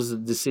make. This was a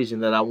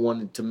decision that I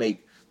wanted to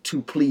make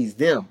to please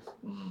them.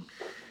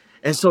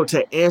 And so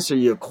to answer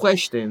your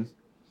question,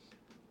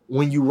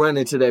 when you run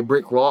into that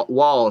brick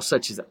wall,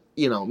 such as,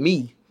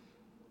 me,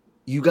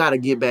 you got to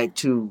get back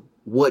to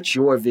what's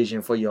your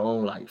vision for your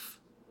own life?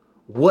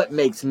 What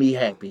makes me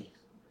happy?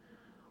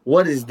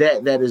 What is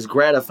that is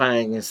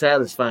gratifying and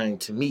satisfying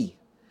to me?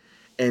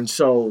 And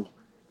so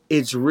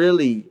it's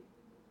really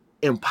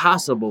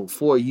impossible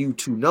for you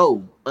to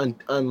know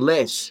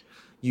unless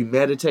you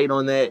meditate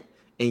on that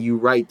and you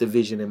write the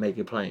vision and make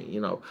it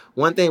plain.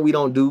 One thing we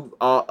don't do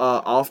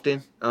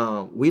often,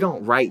 we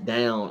don't write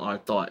down our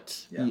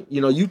thoughts. Yeah.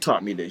 You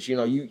taught me this.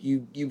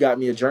 You got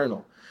me a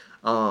journal,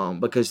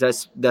 because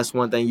that's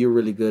one thing you're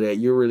really good at.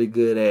 You're really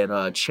good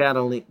at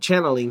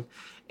channeling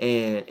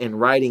and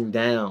writing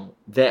down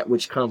that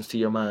which comes to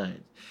your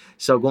mind.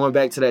 So going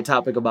back to that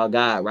topic about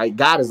God, right?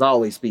 God is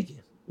always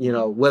speaking.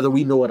 Whether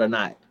we know it or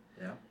not.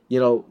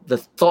 The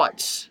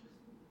thoughts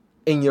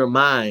in your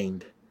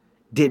mind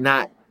did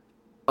not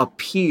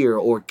appear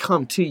or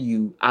come to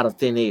you out of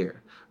thin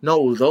air.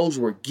 No, those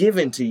were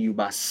given to you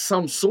by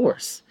some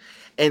source.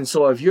 And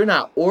so if you're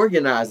not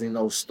organizing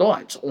those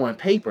thoughts on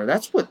paper,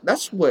 that's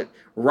what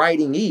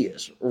writing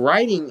is.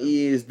 Writing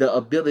is the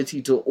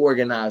ability to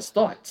organize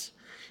thoughts.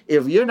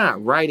 If you're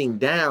not writing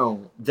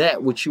down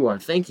that which you are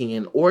thinking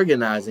and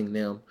organizing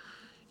them,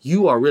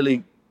 you are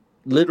really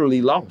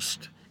literally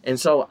lost. And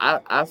so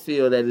I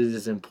feel that it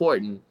is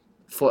important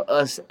for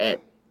us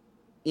at,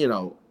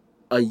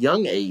 a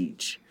young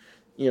age,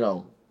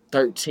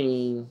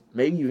 13,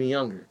 maybe even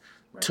younger,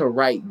 right, to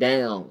write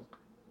down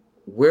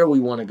where we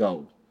want to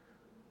go,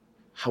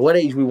 what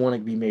age we want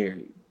to be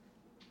married,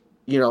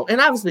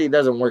 and obviously it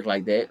doesn't work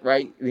like that,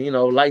 right?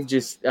 Life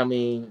just,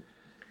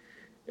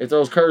 it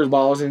throws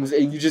curveballs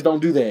and you just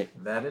don't do that.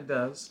 That it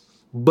does.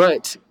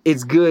 But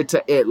it's good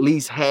to at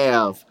least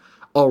have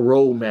a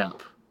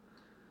roadmap.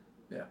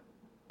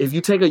 If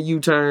you take a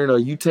U-turn or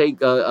you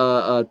take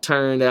a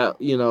turn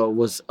that,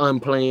 was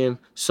unplanned,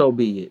 so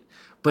be it.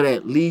 But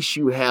at least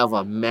you have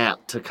a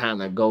map to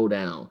kind of go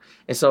down.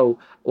 And so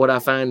what I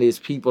find is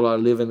people are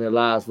living their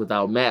lives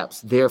without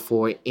maps.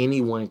 Therefore,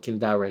 anyone can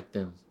direct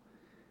them.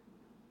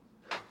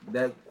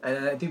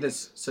 I think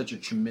that's such a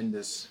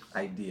tremendous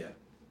idea,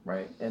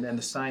 right? And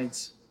the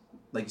science,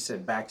 like you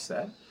said, backs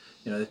that.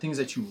 The things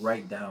that you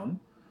write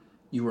down,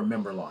 you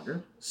remember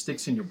longer,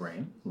 sticks in your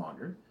brain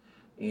longer.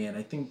 And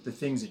I think the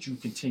things that you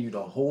continue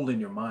to hold in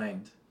your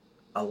mind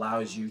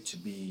allows you to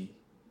be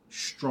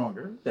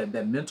stronger,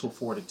 that mental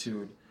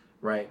fortitude,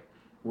 right?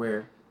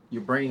 Where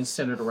your brain's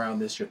centered around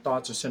this, your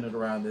thoughts are centered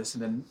around this,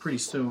 and then pretty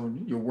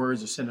soon your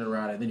words are centered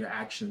around it, and then your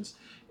actions,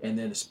 and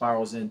then it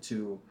spirals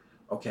into,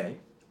 okay,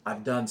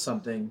 I've done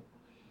something,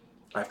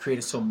 I've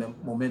created some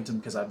momentum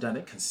because I've done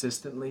it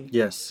consistently.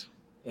 Yes.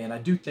 And I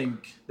do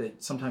think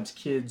that sometimes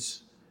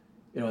kids,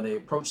 they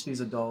approach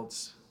these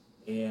adults,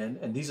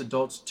 and these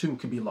adults too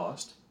could be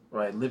lost,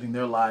 right? Living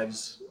their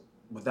lives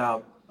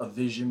without a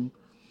vision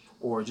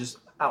or just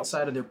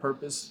outside of their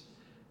purpose,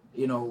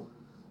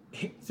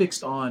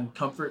 fixed on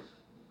comfort.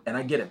 And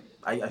I get it.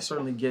 I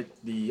certainly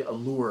get the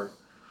allure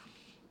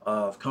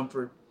of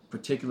comfort,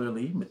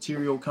 particularly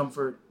material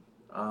comfort.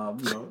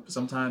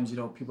 Sometimes,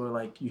 people are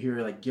like, you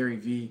hear like Gary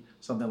Vee,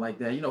 something like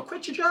that,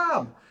 quit your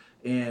job.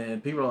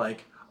 And people are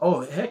like,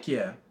 oh, heck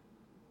yeah.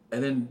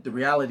 And then the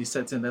reality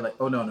sets in. They're like,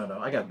 oh, no,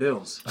 I got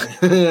bills.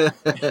 Wait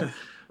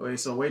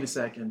a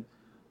second.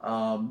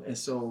 And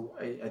so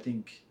I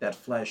think that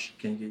flesh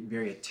can get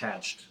very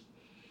attached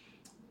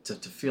to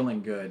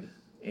feeling good.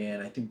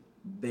 And I think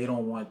they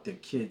don't want their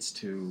kids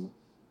to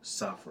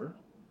suffer,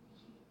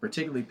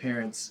 particularly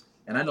parents.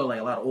 And I know like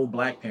a lot of old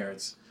black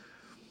parents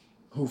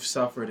who've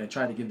suffered and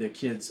try to give their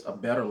kids a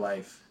better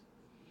life.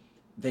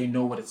 They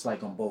know what it's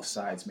like on both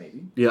sides,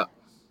 maybe. Yeah.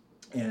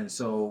 And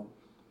so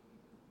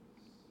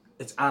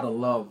it's out of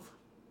love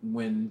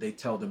when they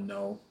tell them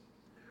no,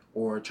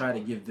 or try to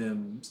give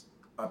them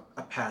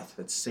a path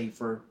that's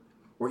safer,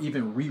 or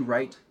even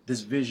rewrite this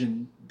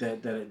vision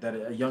that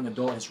a young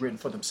adult has written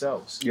for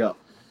themselves. Yeah.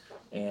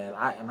 And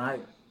I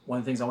one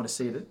of the things I want to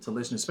say to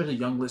listeners, especially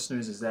young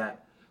listeners, is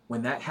that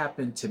when that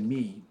happened to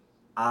me,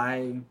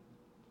 I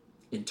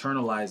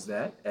internalized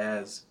that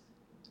as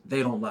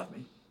they don't love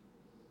me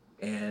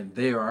and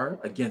they are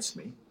against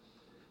me,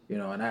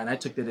 and I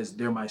took that as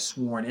they're my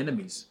sworn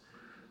enemies.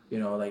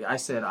 Like I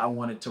said, I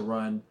wanted to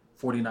run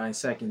 49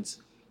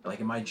 seconds, like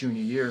in my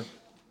junior year,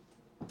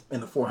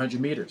 in the 400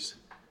 meters,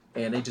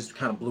 and they just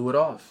kind of blew it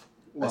off.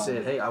 Wow. I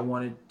said, hey, I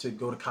wanted to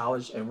go to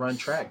college and run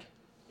track,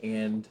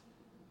 and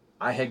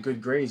I had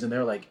good grades, and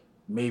they're like,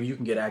 maybe you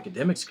can get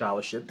academic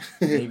scholarship,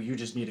 maybe you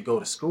just need to go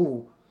to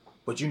school,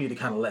 but you need to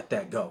kind of let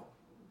that go.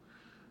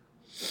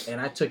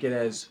 And I took it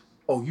as,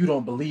 oh, you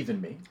don't believe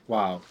in me.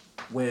 Wow.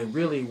 When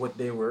really what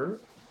they were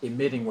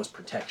emitting was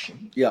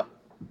protection. Yep.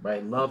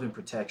 Right? Love and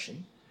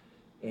protection.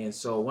 And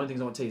so one of the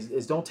things I want to tell you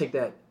is don't take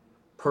that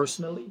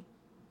personally.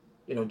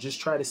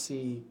 Just try to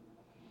see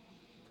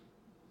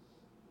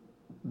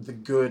the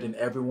good in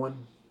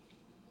everyone,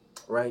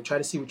 right? Try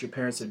to see what your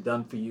parents have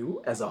done for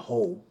you as a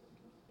whole,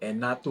 and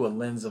not through a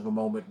lens of a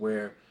moment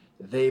where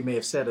they may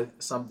have said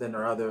something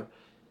or other,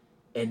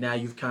 and now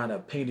you've kind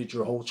of painted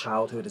your whole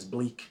childhood as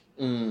bleak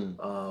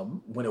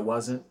when it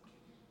wasn't.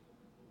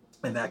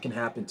 And that can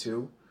happen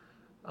too.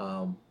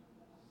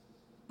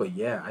 But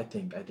yeah, I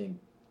think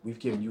we've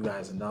given you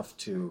guys enough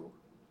to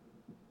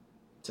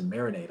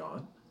marinate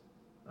on.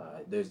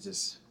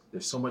 There's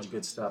so much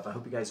good stuff. I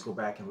hope you guys go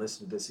back and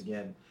listen to this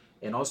again,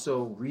 and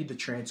also read the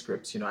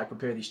transcripts. I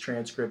prepare these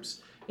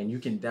transcripts, and you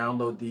can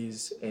download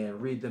these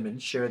and read them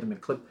and share them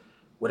and clip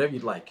whatever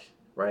you'd like,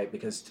 right?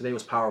 Because today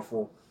was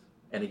powerful,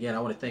 and again, I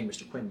want to thank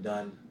Mr. Quentin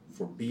Dunn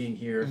for being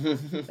here.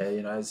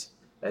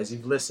 As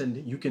you've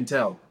listened, you can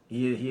tell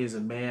he is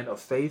a man of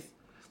faith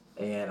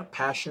and a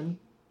passion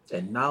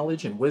and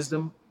knowledge and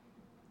wisdom.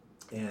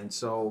 And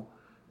so,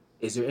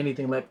 is there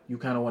anything that you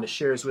kind of want to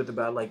share us with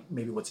about like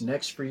maybe what's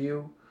next for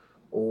you,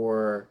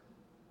 or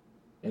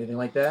anything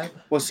like that?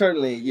 Well,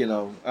 certainly,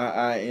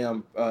 I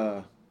am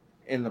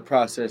in the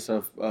process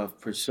of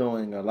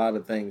pursuing a lot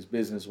of things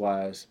business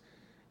wise.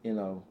 You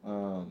know,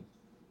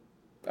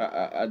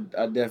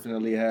 I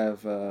definitely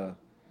have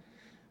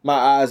my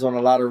eyes on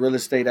a lot of real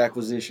estate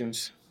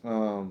acquisitions.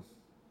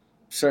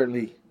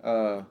 Certainly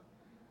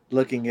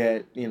looking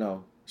at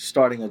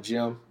starting a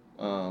gym,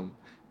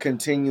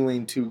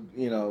 continuing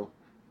to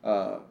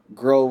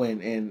grow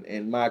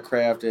in my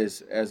craft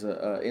as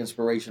a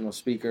inspirational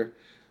speaker.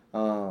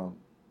 Um,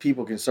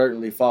 People can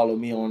certainly follow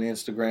me on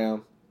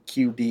Instagram,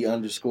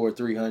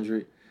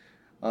 QD_300.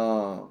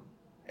 Um,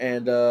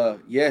 and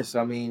yes,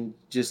 I mean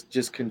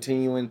just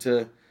continuing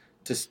to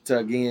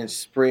again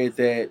spread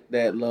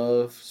that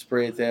love,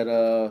 spread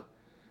that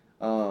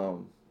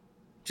um,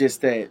 just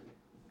that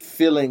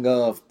feeling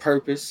of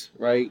purpose,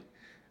 right?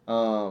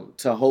 To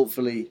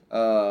hopefully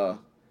help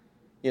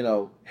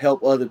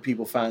other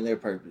people find their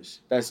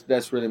purpose.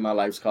 That's really my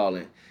life's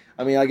calling.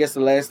 I mean, I guess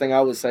the last thing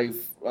I would say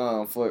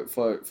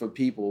for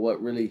people,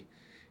 what really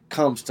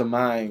comes to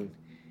mind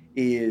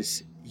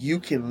is you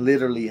can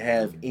literally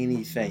have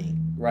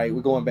anything, right?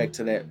 We're going back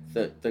to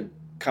the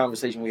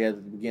conversation we had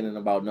at the beginning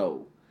about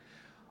no.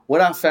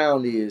 What I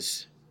found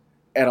is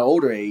at an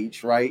older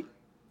age, right?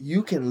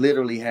 You can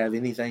literally have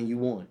anything you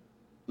want.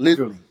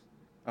 Literally.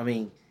 I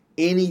mean,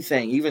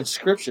 anything. Even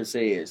scripture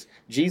says,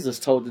 Jesus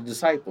told the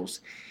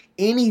disciples,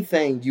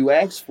 anything you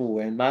ask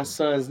for in my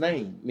son's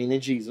name, meaning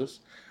Jesus,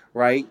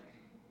 right?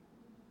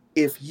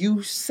 If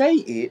you say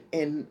it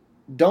and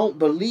don't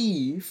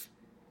believe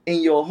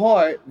in your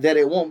heart that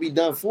it won't be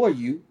done for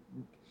you,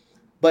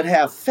 but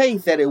have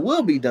faith that it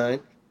will be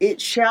done,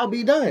 it shall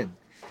be done.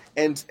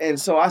 And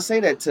so I say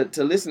that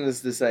to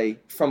listeners to say,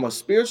 from a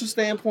spiritual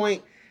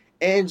standpoint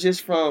and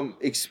just from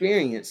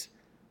experience,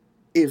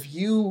 if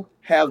you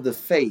have the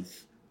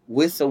faith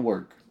with the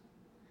work,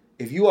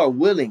 if you are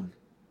willing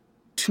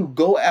to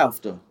go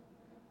after,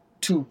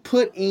 to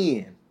put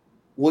in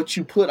what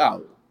you put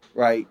out,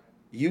 right,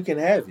 you can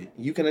have it.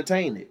 You can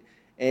attain it.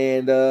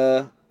 And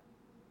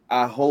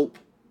I hope,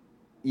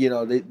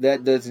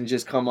 that doesn't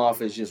just come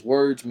off as just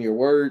words, mere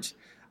words.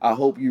 I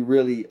hope you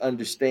really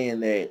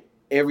understand that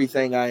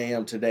everything I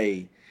am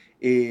today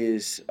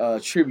is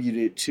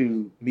attributed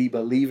to me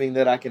believing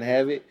that I can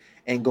have it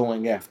and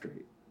going after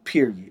it.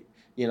 Period.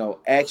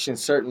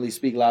 Actions certainly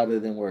speak louder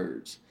than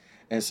words.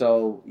 And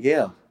so,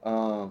 yeah,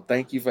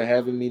 thank you for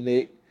having me,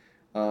 Nick.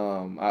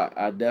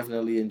 I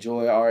definitely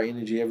enjoy our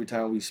energy every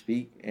time we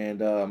speak, and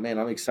man,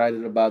 I'm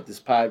excited about this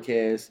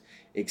podcast.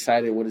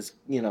 Excited what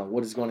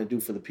it's going to do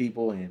for the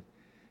people, and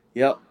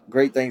yep,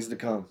 great things to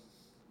come.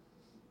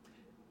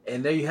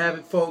 And there you have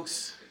it,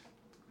 folks.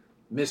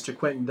 Mr.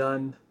 Quentin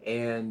Dunn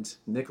and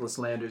Nicholas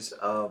Landers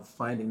of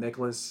Finding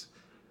Nicholas.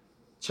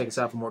 Check us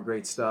out for more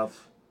great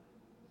stuff.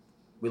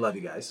 We love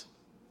you guys.